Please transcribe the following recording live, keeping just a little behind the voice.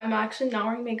I'm actually not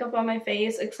wearing makeup on my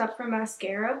face except for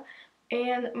mascara,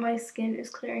 and my skin is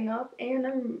clearing up and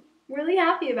I'm really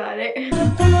happy about it.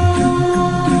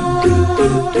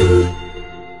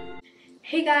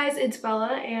 Hey guys, it's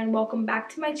Bella and welcome back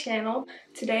to my channel.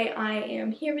 Today I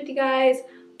am here with you guys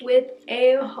with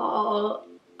a haul.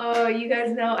 You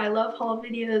guys know I love haul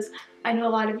videos. I know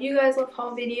a lot of you guys love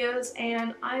haul videos,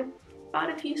 and I bought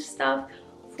a few stuff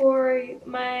for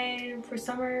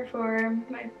summer, for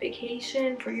my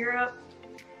vacation, for Europe.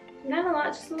 Not a lot,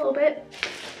 just a little bit.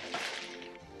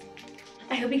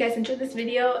 I hope you guys enjoyed this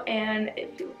video, and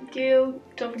if you do,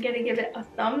 don't forget to give it a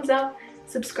thumbs up,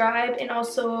 subscribe, and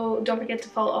also don't forget to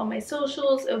follow all my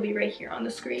socials. It'll be right here on the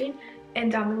screen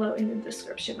and down below in the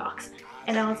description box.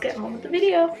 And now let's get on with the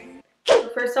video. So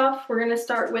first off, we're gonna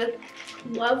start with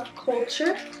Love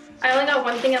Culture. I only got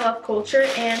one thing at Love Culture,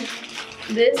 and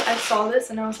I saw this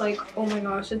and I was like, oh my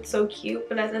gosh, it's so cute.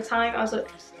 But at the time I was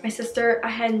with my sister, I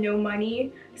had no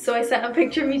money, so I sent a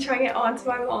picture of me trying it on to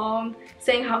my mom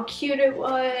saying how cute it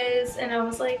was, and I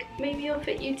was like, maybe it'll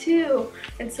fit you too.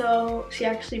 And so she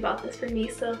actually bought this for me,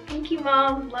 so thank you,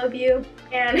 Mom, love you.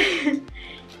 And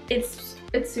it's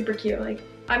super cute. Like,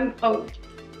 oh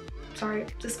sorry,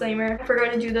 disclaimer, I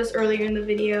forgot to do this earlier in the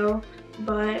video,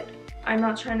 but I'm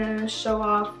not trying to show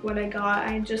off what I got.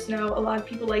 I just know a lot of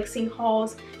people like seeing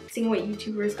hauls, seeing what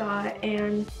YouTubers got,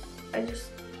 and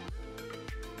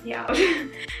yeah.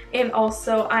 And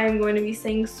also, I'm going to be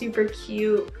saying super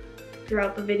cute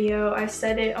throughout the video. I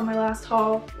said it on my last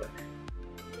haul,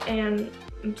 and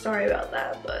I'm sorry about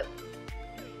that, but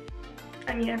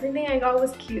I mean, everything I got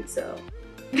was cute, so.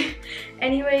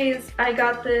 Anyways, I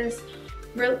got this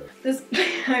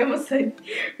I almost said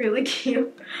really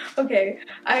cute. Okay,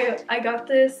 I got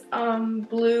this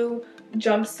blue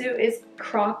jumpsuit. It's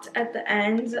cropped at the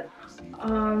end,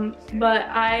 but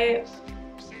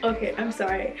okay, I'm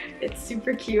sorry, it's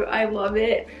super cute. I love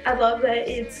it. I love that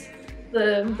it's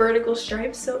the vertical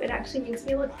stripes, so it actually makes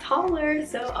me look taller,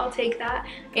 so I'll take that.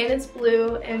 And it's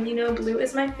blue, and you know, blue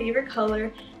is my favorite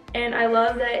color, and I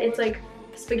love that it's like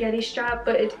spaghetti strap,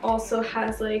 but it also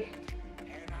has like,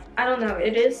 I don't know,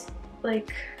 it is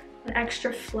like an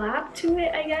extra flap to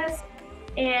it, I guess.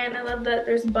 And I love that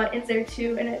there's buttons there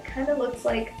too, and it kind of looks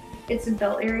like it's a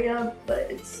belt area,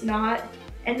 but it's not.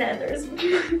 And then there's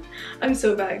I'm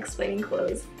so bad explaining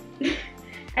clothes.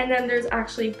 And then there's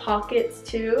actually pockets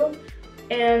too,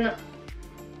 and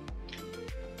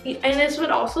this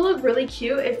would also look really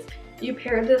cute if you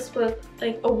pair this with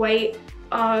like a white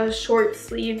short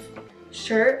sleeve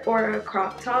shirt or a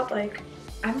crop top. Like,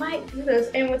 I might do this,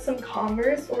 and with some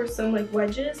Converse or some like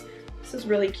wedges. This is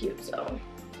really cute. So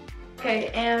okay,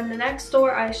 and the next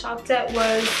store I shopped at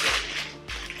was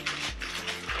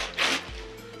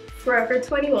Forever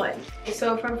 21.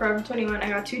 So from Forever 21 I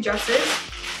got two dresses.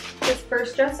 This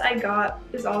first dress I got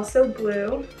is also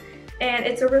blue, and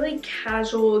it's a really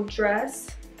casual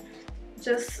dress,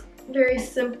 just very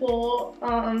simple,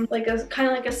 like a kind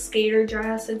of like a skater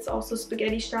dress. It's also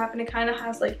spaghetti strap, and it kind of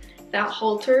has like that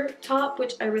halter top,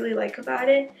 which I really like about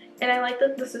it. And I like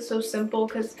that this is so simple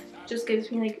because it just gives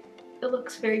me like, it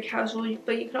looks very casual,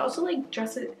 but you can also like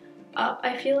dress it up.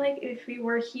 I feel like if you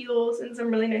wear heels and some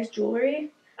really nice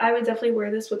jewelry, I would definitely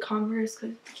wear this with Converse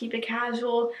to keep it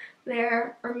casual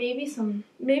there, or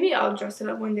maybe I'll dress it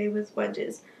up one day with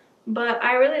wedges. But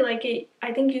I really like it.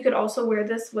 I think you could also wear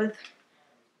this with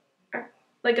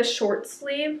like a short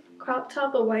sleeve crop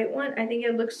top, a white one. I think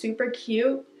it looks super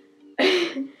cute.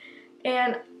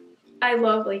 And I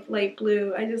love like light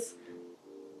blue. It's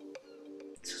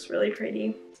just really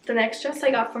pretty. The next dress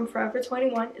I got from Forever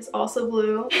 21 is also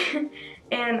blue.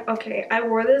 And okay, I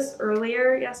wore this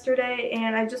earlier yesterday,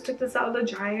 and I just took this out of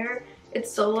the dryer.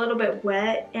 It's still a little bit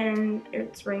wet and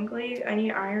it's wrinkly. I need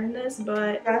to iron this,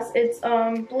 but yes, it's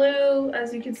blue,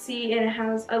 as you can see, and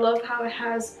I love how it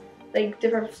has like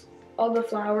all the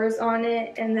flowers on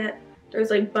it, and that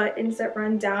there's like buttons that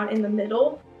run down in the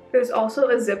middle. There's also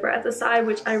a zipper at the side,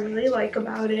 which I really like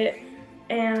about it,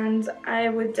 and I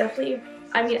would definitely,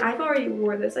 I mean, I've already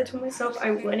wore this. I told myself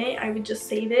I wouldn't, I would just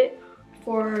save it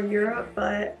for Europe,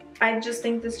 but I just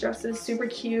think this dress is super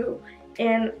cute,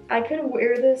 and I could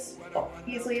wear this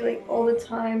easily like all the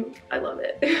time. I love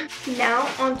it. Now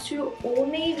onto Old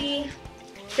Navy.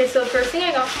 Okay, so the first thing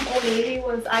I got from Old Navy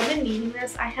was, I've been needing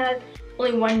this. I had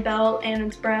only one belt and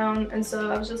it's brown, and so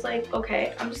I was just like,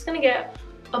 okay, I'm just gonna get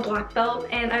a black belt.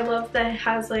 And I love that it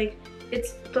has like,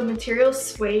 the material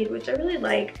suede, which I really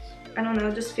like. I don't know,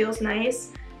 it just feels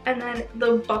nice. And then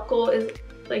the buckle is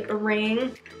like a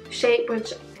ring shape,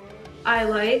 which I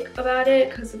like about it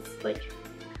because it's like,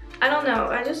 I don't know,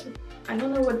 I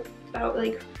don't know what about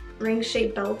like ring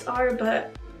shaped belts are,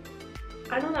 but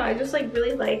I don't know, I just like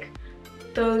really like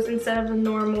those instead of the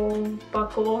normal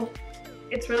buckle.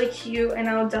 It's really cute, and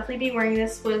I'll definitely be wearing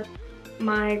this with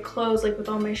my clothes, like with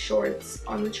all my shorts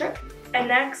on the trip. And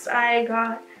next I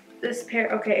got this pair.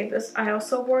 Okay, this, I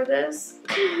also wore this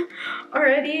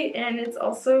already, and it's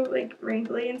also like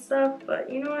wrinkly and stuff, but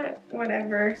you know what,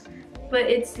 whatever. But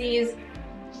it's these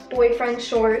boyfriend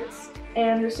shorts,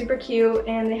 and they're super cute,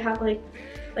 and they have like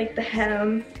the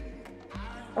hem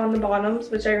on the bottoms,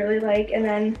 which I really like. And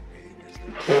then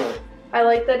I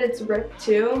like that it's ripped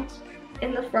too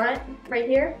in the front right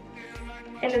here,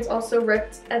 and it's also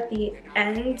ripped at the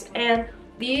end. And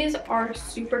these are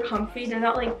super comfy. They're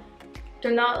not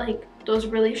like those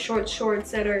really short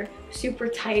shorts that are super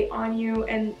tight on you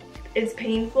and it's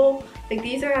painful. Like,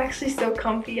 these are actually so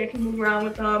comfy. I can move around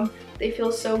with them. They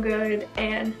feel so good,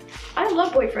 and I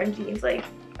love boyfriend jeans, like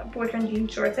boyfriend jean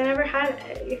shorts. I never had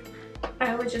any.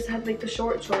 I always just had like the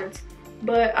short shorts.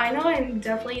 But I know I'm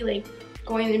definitely like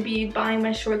going to be buying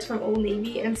my shorts from Old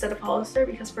Navy instead of Hollister,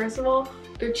 because first of all,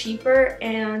 they're cheaper,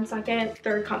 and second,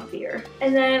 they're comfier.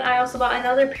 And then I also bought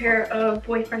another pair of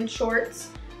boyfriend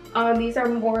shorts. These are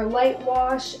more light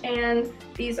wash, and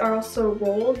these are also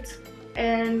rolled.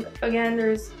 And again,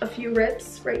 there's a few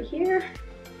rips right here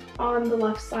on the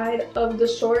left side of the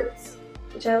shorts,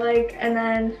 which I like. And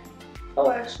then, oh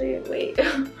actually, wait,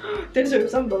 there's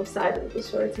rips on both sides of the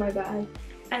shorts, my bad.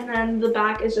 And then the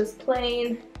back is just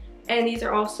plain, and these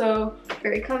are also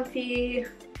very comfy.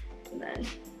 And then,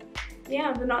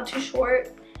 yeah, they're not too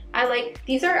short. I like,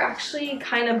 these are actually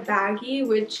kind of baggy,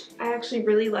 which I actually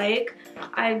really like.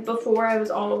 Before I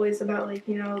was always about like,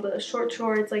 you know, the short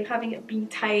shorts, like having it be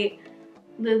tight,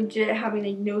 legit having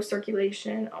like no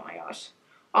circulation. Oh my gosh,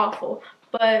 awful.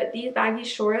 But these baggy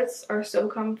shorts are so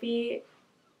comfy,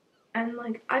 and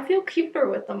like I feel cuter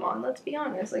with them on, let's be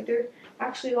honest. Like, they're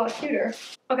actually a lot cuter.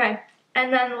 Okay,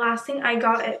 and then the last thing I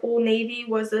got at Old Navy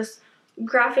was this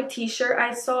graphic t-shirt.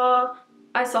 I saw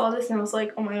this and I was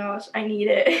like, oh my gosh, I need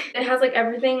it. It has like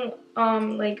everything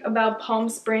like about Palm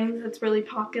Springs that's really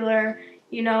popular.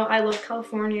 You know, I love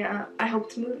California. I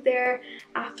hope to move there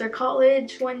after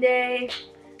college one day,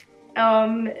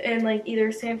 in like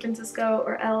either San Francisco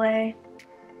or LA.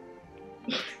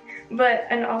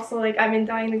 And also like I've been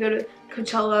dying to go to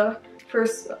Coachella for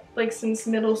like since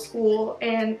middle school.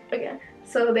 And again,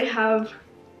 so they have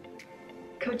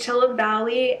Coachella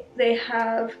Valley, they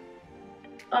have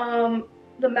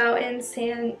the mountains,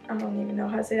 I don't even know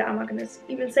how to say that, I'm not gonna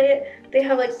even say it. They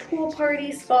have like pool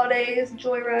parties, spa days,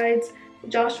 joyrides,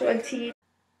 Joshua T.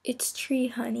 It's Tree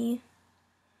Honey.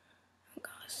 Oh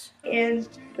gosh. And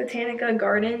Botanica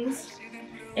Gardens.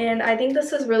 And I think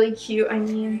this is really cute. I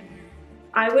mean,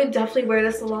 I would definitely wear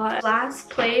this a lot. Last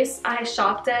place I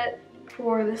shopped at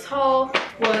for this haul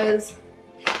was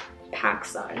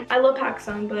PacSun. I love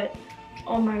PacSun, but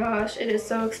oh my gosh, it is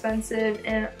so expensive,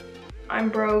 and I'm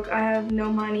broke, I have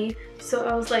no money. So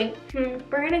I was like, we're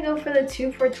gonna go for the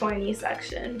 2 for $20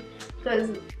 section,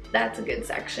 because that's a good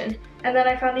section. And then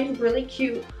I found these really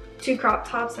cute 2 crop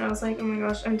tops, and I was like, oh my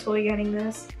gosh, I'm totally getting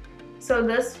this. So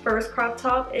this first crop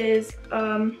top is,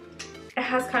 it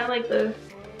has kind of like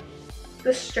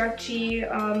the stretchy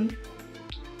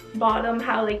bottom,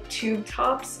 how like tube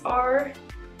tops are.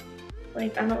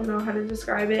 Like, I don't know how to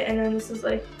describe it. And then this is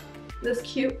like this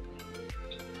cute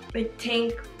like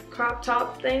tank crop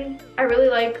top thing. I really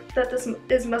like that this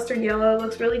is mustard yellow. It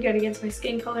looks really good against my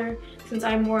skin color, since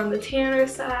I'm more on the tanner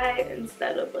side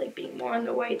instead of like being more on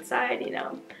the white side, you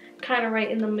know, kind of right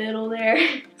in the middle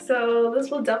there. So this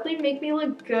will definitely make me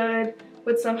look good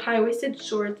with some high-waisted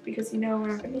shorts, because you know we're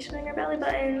not gonna be showing our belly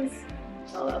buttons,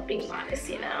 all about being modest,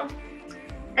 you know.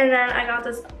 And then I got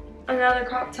this another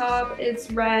crop top.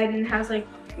 It's red and has like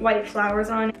white flowers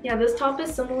on it. Yeah, this top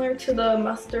is similar to the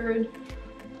mustard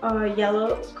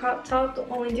yellow crop top. The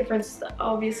only difference is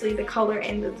obviously the color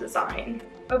and the design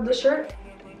of the shirt,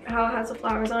 how it has the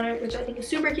flowers on it, which I think is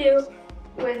super cute,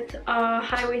 with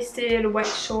high-waisted white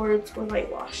shorts with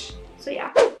light wash. So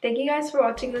yeah, thank you guys for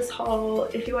watching this haul.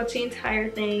 If you watch the entire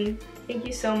thing, thank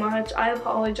you so much. I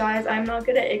apologize, I'm not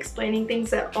good at explaining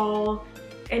things at all,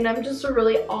 and I'm just a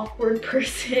really awkward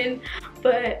person.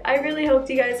 But I really hope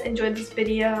you guys enjoyed this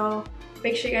video.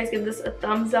 Make sure you guys give this a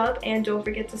thumbs up, and don't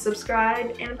forget to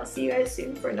subscribe, and I'll see you guys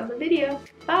soon for another video.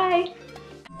 Bye!